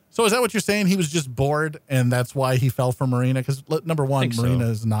 So is that what you're saying? He was just bored, and that's why he fell for Marina? Because number one, Think so. Marina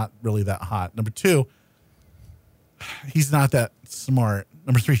is not really that hot. Number two, he's not that smart.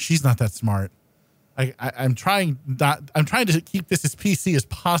 Number three, she's not that smart. I'm trying to keep this as PC as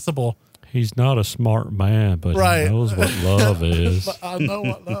possible. He's not a smart man, but Right. he knows what love is. But I know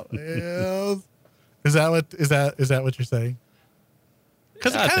what love is. Is that what you're saying?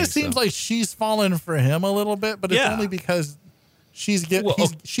 Because Yeah, I it kind of think seems so. like she's falling for him a little bit, but it's Yeah. only because she's Well,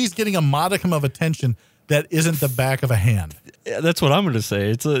 she's getting a modicum of attention that isn't the back of a hand. Yeah, that's what I'm going to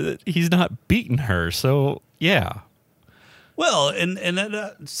say. He's not beating her, so yeah. well, and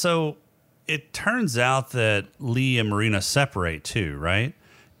so it turns out that Lee and Marina separate too, right?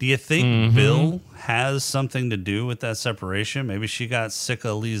 Do you think Bill has something to do with that separation? Maybe she got sick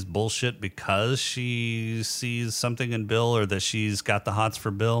of Lee's bullshit because she sees something in Bill, or that she's got the hots for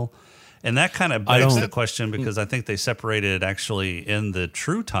Bill. And that kind of begs the question, because I think they separated actually in the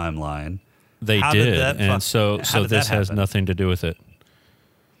true timeline. They How did, did that and fuck- so how did this that has happen? nothing to do with it.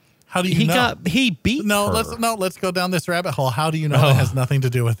 How do you know? He beat No, her. let's go down this rabbit hole. How do you know it has nothing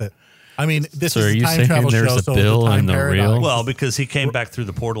to do with it? I mean, this So is are a you time saying travel there's show, a so Bill the time in the paradox. real? Well, because he came back through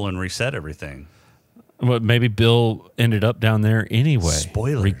the portal and reset everything. Well, maybe Bill ended up down there anyway.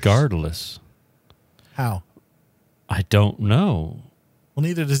 Spoilers. Regardless. How? I don't know. Well,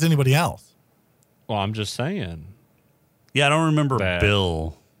 neither does anybody else. Well, I'm just saying. Yeah, I don't remember Bad.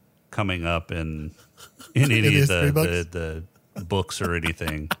 Bill coming up in any of history the books or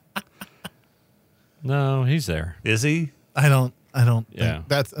anything. No, he's there. Is he? I don't Yeah. think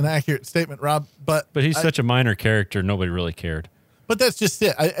that's an accurate statement, Rob. But He's such a minor character, nobody really cared. But that's just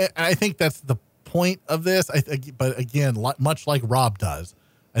it. I think that's the point of this. But again, much like Rob does,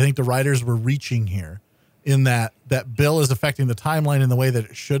 I think the writers were reaching here in that Bill is affecting the timeline in the way that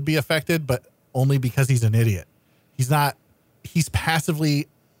it should be affected, but only because he's an idiot. He's passively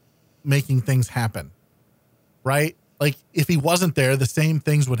making things happen, right? Like if he wasn't there, the same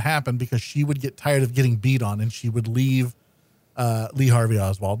things would happen because she would get tired of getting beat on and she would leave Lee Harvey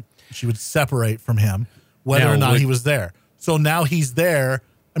Oswald. She would separate from him, whether or not he was there. So now he's there.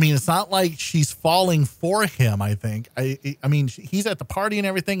 I mean, it's not like she's falling for him, I think. I mean, he's at the party and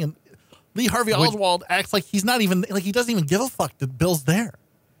everything, and Lee Harvey Oswald acts like he's not even, like he doesn't even give a fuck that Bill's there.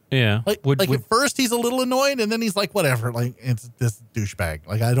 Yeah. Like at first he's a little annoyed, and then he's like, whatever, like it's this douchebag.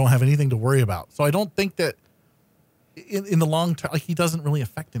 Like I don't have anything to worry about. So I don't think that in the long term, like he doesn't really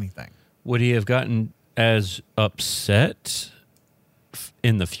affect anything. Would he have gotten as upset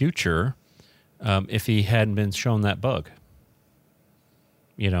in the future if he hadn't been shown that bug?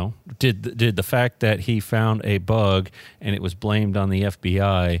 You know, did the fact that he found a bug and it was blamed on the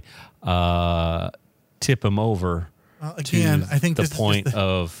FBI tip him over Again, to I think the this is point just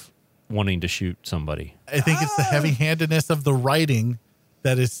of wanting to shoot somebody? I think it's the heavy-handedness of the writing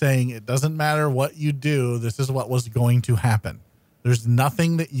that is saying it doesn't matter what you do. This is what was going to happen. There's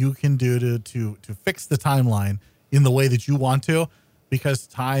nothing that you can do to fix the timeline in the way that you want to, because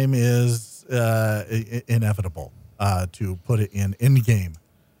time is inevitable. To put it in in-game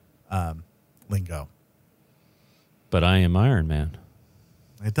lingo. But I am Iron Man.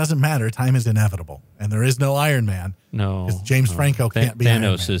 It doesn't matter. Time is inevitable, and there is no Iron Man. No, because James Franco can't be Iron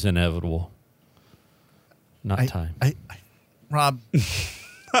Man. Thanos is inevitable. Not time. Rob.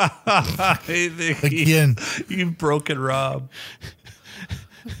 Again, you've broken Rob.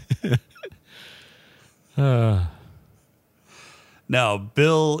 Now,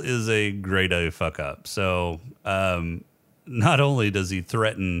 Bill is a grade A fuck up. So, not only does he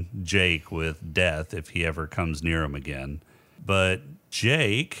threaten Jake with death if he ever comes near him again, but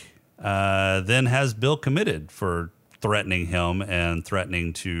Jake then has Bill committed for threatening him and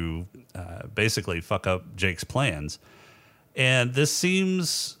threatening to basically fuck up Jake's plans. And this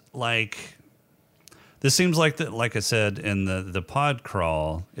seems like that, like I said in the pod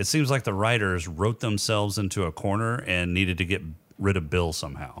crawl, it seems like the writers wrote themselves into a corner and needed to get rid of Bill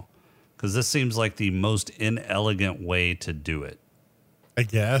somehow, because this seems like the most inelegant way to do it. I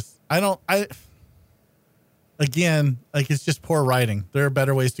guess again, like it's just poor writing. There are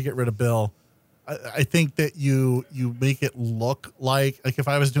better ways to get rid of Bill. I think that you make it look like if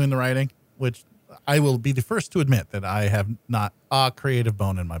I was doing the writing, which I will be the first to admit that I have not a creative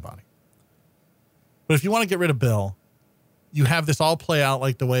bone in my body. But if you want to get rid of Bill, you have this all play out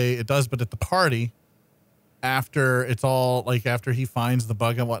like the way it does, but at the party, after it's all like after he finds the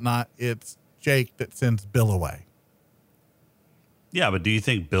bug and whatnot, it's Jake that sends Bill away. Yeah, but do you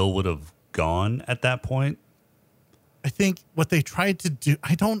think Bill would have gone at that point? I think what they tried to do,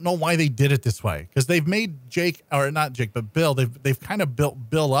 I don't know why they did it this way, because they've made Jake, or not Jake, but Bill, they've kind of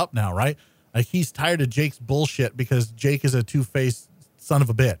built Bill up now, right? Like he's tired of Jake's bullshit because Jake is a two-faced son of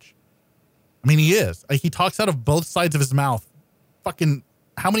a bitch. I mean, he is. Like he talks out of both sides of his mouth. Fucking,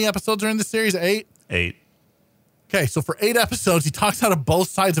 how many episodes are in this series? 8? 8. Okay, so for 8 episodes, he talks out of both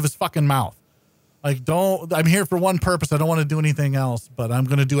sides of his fucking mouth. Like, I'm here for one purpose. I don't want to do anything else, but I'm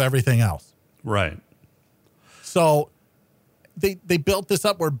going to do everything else. Right. So they built this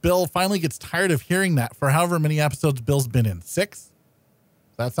up where Bill finally gets tired of hearing that for however many episodes Bill's been in. 6? Does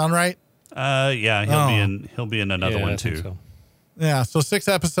that sound right? Yeah, he'll be in another one too. So. Yeah, so 6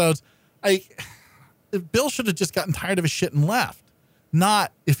 episodes. Bill should have just gotten tired of his shit and left.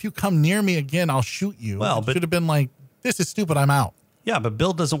 Not, if you come near me again, I'll shoot you. Well, it but should have been like, this is stupid, I'm out. Yeah, but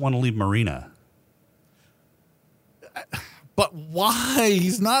Bill doesn't want to leave Marina. But why?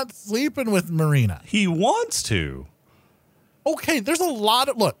 He's not sleeping with Marina. He wants to. Okay, there's a lot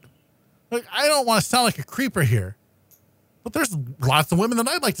of, look, I don't want to sound like a creeper here, but there's lots of women that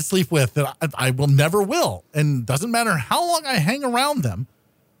I'd like to sleep with that I will never will. And doesn't matter how long I hang around them,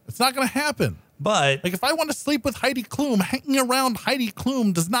 it's not going to happen. But like if I want to sleep with Heidi Klum, hanging around Heidi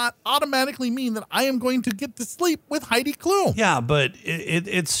Klum does not automatically mean that I am going to get to sleep with Heidi Klum. Yeah, but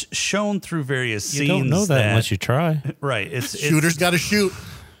it's shown through various scenes. You don't know that unless you try. Right. Shooter's got to shoot.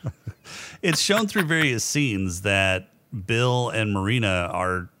 it's shown through various scenes that Bill and Marina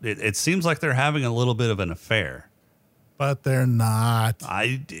are, it seems like they're having a little bit of an affair. But they're not.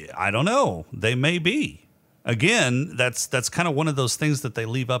 I don't know. They may be. Again, that's kind of one of those things that they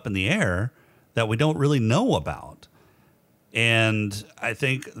leave up in the air that we don't really know about. And I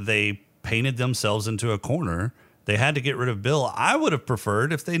think they painted themselves into a corner. They had to get rid of Bill. I would have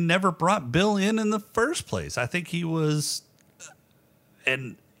preferred if they never brought Bill in the first place. I think he was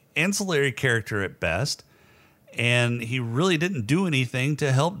an ancillary character at best, and he really didn't do anything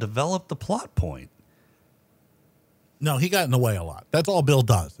to help develop the plot point. No, he got in the way a lot. That's all Bill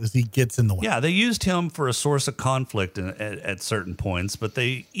does, is he gets in the way. Yeah, they used him for a source of conflict at certain points, but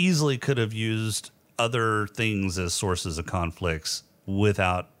they easily could have used other things as sources of conflicts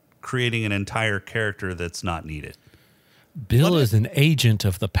without creating an entire character that's not needed. Bill is an agent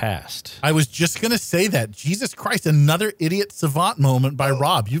of the past. I was just going to say that. Jesus Christ, another idiot savant moment by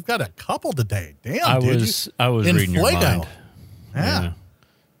Rob. You've got a couple today. Damn, I dude. was In reading your Fuego. mind. Yeah.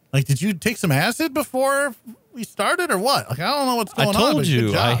 Like, did you take some acid before we started or what? Like, I don't know what's going on. I told but good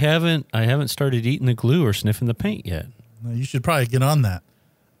you job. I haven't started eating the glue or sniffing the paint yet. You should probably get on that.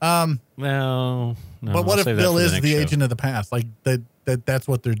 Well, no, But what I'll if save that Bill for the is next the show. agent of the past? Like that's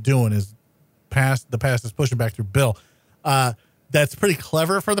what they're doing is the past is pushing back through Bill. That's pretty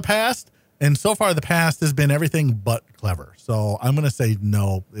clever for the past. And so far the past has been everything but clever. So I'm going to say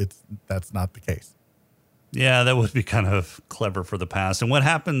no, that's not the case. Yeah, that would be kind of clever for the past. And what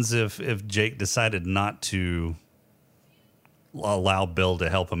happens if Jake decided not to allow Bill to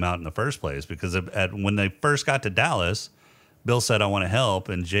help him out in the first place? Because when they first got to Dallas, Bill said, I want to help.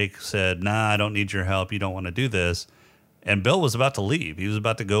 And Jake said, nah, I don't need your help. You don't want to do this. And Bill was about to leave. He was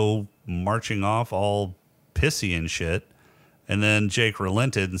about to go marching off all pissy and shit. And then Jake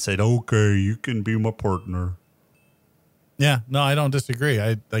relented and said, okay, you can be my partner. Yeah, no, I don't disagree.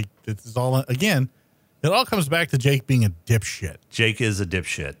 This is all, again, it all comes back to Jake being a dipshit. Jake is a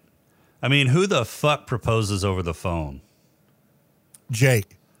dipshit. I mean, who the fuck proposes over the phone?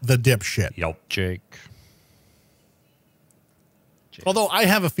 Jake, the dipshit. Yep. Jake. Although I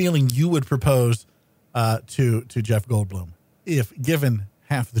have a feeling you would propose to Jeff Goldblum if given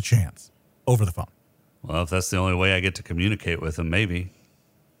half the chance over the phone. Well, if that's the only way I get to communicate with him, maybe.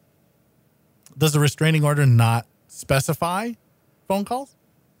 Does the restraining order not specify phone calls?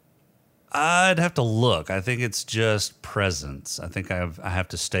 I'd have to look. I think it's just presence. I think I have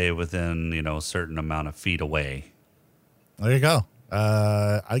to stay within, a certain amount of feet away. There you go.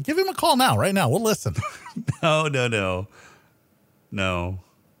 I give him a call now, right now. We'll listen. No.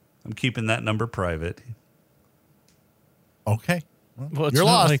 I'm keeping that number private. Okay. Well, it's You're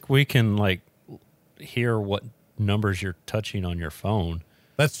not lost. like we can hear what numbers you're touching on your phone.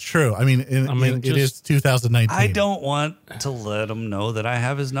 That's true. I mean, it is 2019. I don't want to let him know that I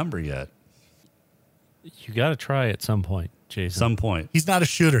have his number yet. You got to try at some point, Jason. Some point. He's not a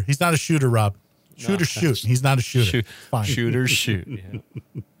shooter. He's not a shooter, Rob. Shooter, shoot. He's not a shooter. Shoot, Fine. shooters shoot.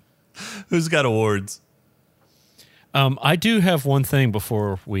 Yeah. Who's got awards? I do have one thing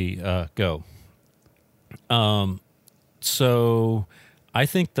before we go. So I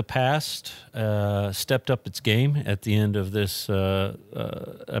think the past stepped up its game at the end of this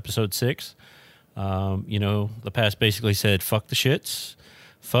episode 6. The past basically said, fuck the shits,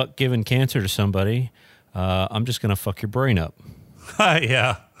 fuck giving cancer to somebody. I'm just going to fuck your brain up.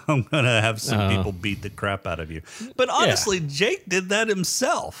 Yeah. I'm going to have some people beat the crap out of you. But honestly, Jake did that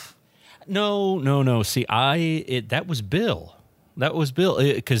himself. No. See, that was Bill. That was Bill,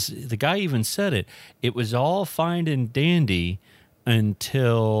 because the guy even said it. It was all fine and dandy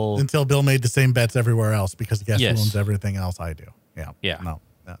until Bill made the same bets everywhere else because guess who Yes. owns everything else I do. Yeah. Yeah. No.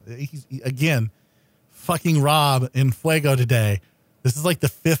 Again, fucking Rob in Fuego today. This is like the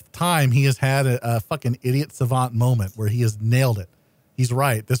 5th time he has had a fucking idiot savant moment where he has nailed it. He's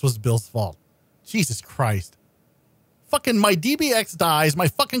right. This was Bill's fault. Jesus Christ. Fucking my DBX dies. My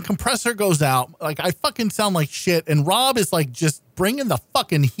fucking compressor goes out. Like, I fucking sound like shit. And Rob is like just bringing the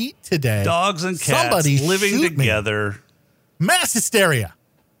fucking heat today. Dogs and cats Somebody living shoot me. together. Mass hysteria.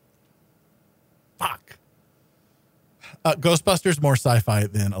 Fuck. Ghostbusters more sci-fi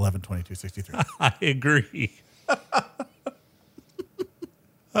than 11/22/63. I agree.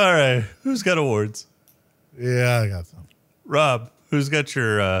 All right. Who's got awards? Yeah, I got some. Rob, who's got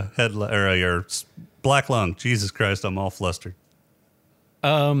your your black lung? Jesus Christ, I'm all flustered.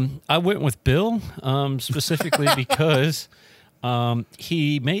 I went with Bill specifically because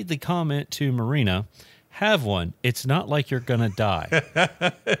he made the comment to Marina, have one. It's not like you're going to die.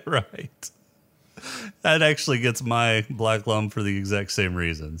 Right. That actually gets my black lung for the exact same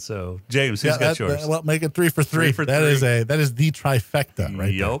reason. So, James, who's got yours? Well, make it 3 for 3. Three for That three. is that is the trifecta right there.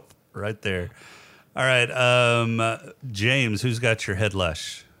 Yup. right there. All right, James, who's got your head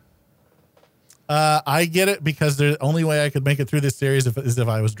lush? I get it because the only way I could make it through this series is if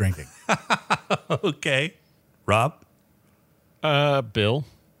I was drinking. Okay. Rob? Bill.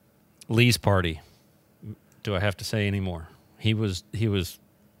 Lee's party. Do I have to say any more? He was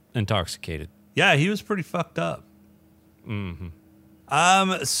intoxicated. Yeah, he was pretty fucked up.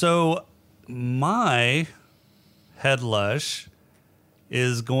 Mm-hmm. So my head lush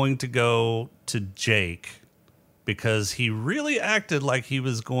is going to go to Jake because he really acted like he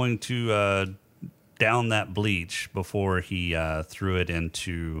was going to down that bleach before he threw it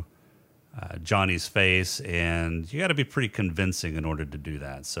into Johnny's face, and you got to be pretty convincing in order to do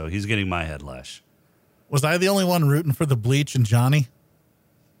that. So he's getting my head lush. Was I the only one rooting for the bleach and Johnny?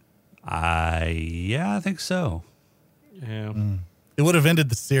 Yeah, I think so. Yeah. It would have ended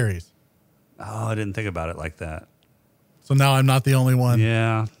the series. Oh, I didn't think about it like that. So now I'm not the only one.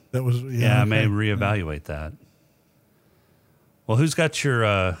 Yeah. That was I may reevaluate that. Well, who's got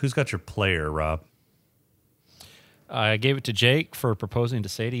your player, Rob? I gave it to Jake for proposing to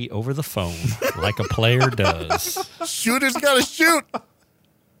Sadie over the phone, like a player does. Shooter's got to shoot.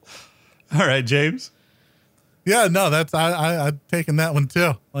 All right, James. Yeah, no, that's I've taken that one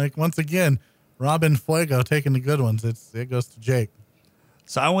too. Like once again, Robin Fuego taking the good ones. It goes to Jake.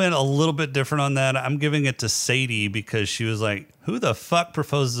 So I went a little bit different on that. I'm giving it to Sadie because she was like, "Who the fuck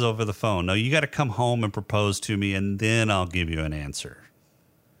proposes over the phone? No, you got to come home and propose to me, and then I'll give you an answer."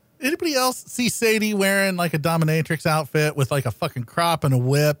 Anybody else see Sadie wearing like a dominatrix outfit with like a fucking crop and a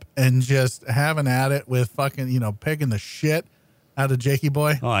whip and just having at it with fucking, pegging the shit out of Jakey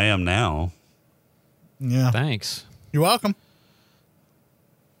boy? Oh, I am now. Yeah. Thanks. You're welcome.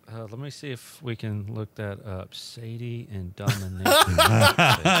 Let me see if we can look that up. Sadie and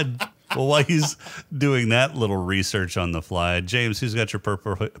dominatrix. Well, while he's doing that little research on the fly, James, who's got your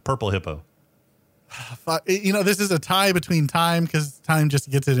purple hippo? This is a tie between time because time just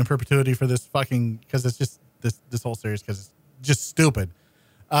gets it in perpetuity for this fucking, because it's just this whole series because it's just stupid.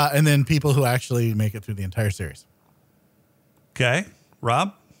 And then people who actually make it through the entire series. Okay.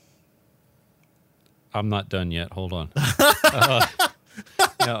 Rob? I'm not done yet. Hold on.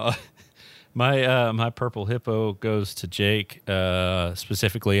 No, my purple hippo goes to Jake,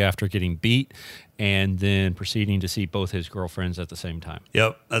 specifically after getting beat and then proceeding to see both his girlfriends at the same time.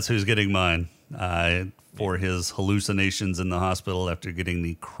 Yep, that's who's getting mine. For his hallucinations in the hospital after getting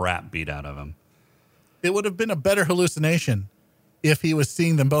the crap beat out of him. It would have been a better hallucination if he was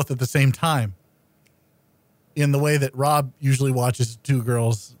seeing them both at the same time, in the way that Rob usually watches two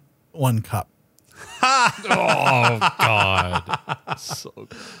girls, one cup. Oh, God. So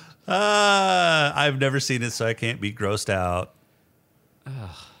good. I've never seen it, so I can't be grossed out.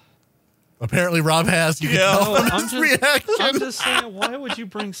 Apparently, Rob has. You can tell from his reaction. I'm just saying, why would you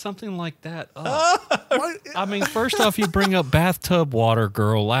bring something like that up? I mean, first off, you bring up bathtub water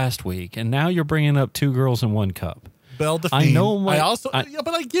girl last week, and now you're bringing up two girls in one cup. Belle Delphine. I know.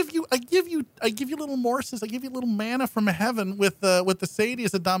 But I give you little morsels. I give you little manna from heaven with the Sadie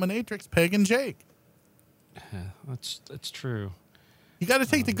as a dominatrix, Peg and Jake. That's true. You got to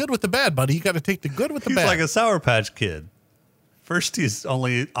take the good with the bad, buddy. You got to take the good with the He's bad. like a Sour Patch Kid. First he's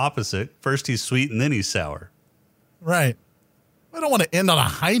only opposite. First he's sweet and then he's sour. Right. I don't want to end on a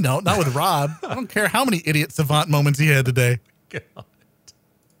high note, not with Rob. I don't care how many idiot savant moments he had today. God.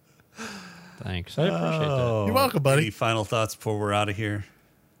 Thanks. I appreciate that. You're welcome, buddy. Any final thoughts before we're out of here?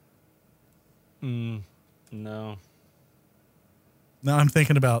 No. Now I'm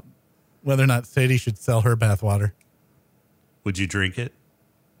thinking about whether or not Sadie should sell her bathwater. Would you drink it?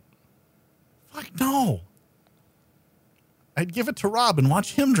 Fuck no. I'd give it to Rob and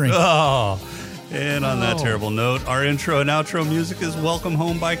watch him drink. Oh, and on that terrible note, our intro and outro music is Welcome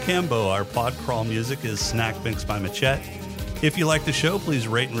Home by Cambo. Our pod crawl music is Snack Mix by Machette. If you like the show, please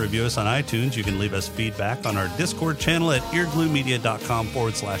rate and review us on iTunes. You can leave us feedback on our Discord channel at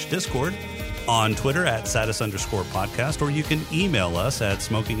eargluemedia.com/Discord, on Twitter at @status_podcast, or you can email us at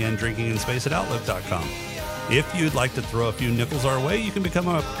smokinganddrinkinginspace@outlook.com. If you'd like to throw a few nickels our way, you can become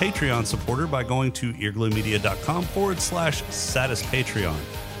a Patreon supporter by going to eargluemedia.com/StatusPatreon.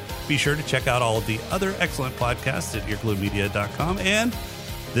 Be sure to check out all of the other excellent podcasts at eargluemedia.com. And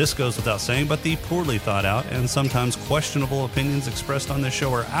this goes without saying, but the poorly thought out and sometimes questionable opinions expressed on this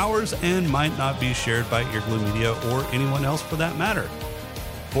show are ours and might not be shared by Earglue Media or anyone else for that matter.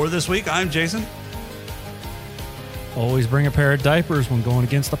 For this week, I'm Jason. Always bring a pair of diapers when going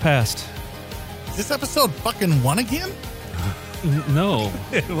against the past. Is this episode fucking one again? No.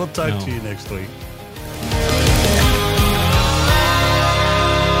 We'll talk to you next week.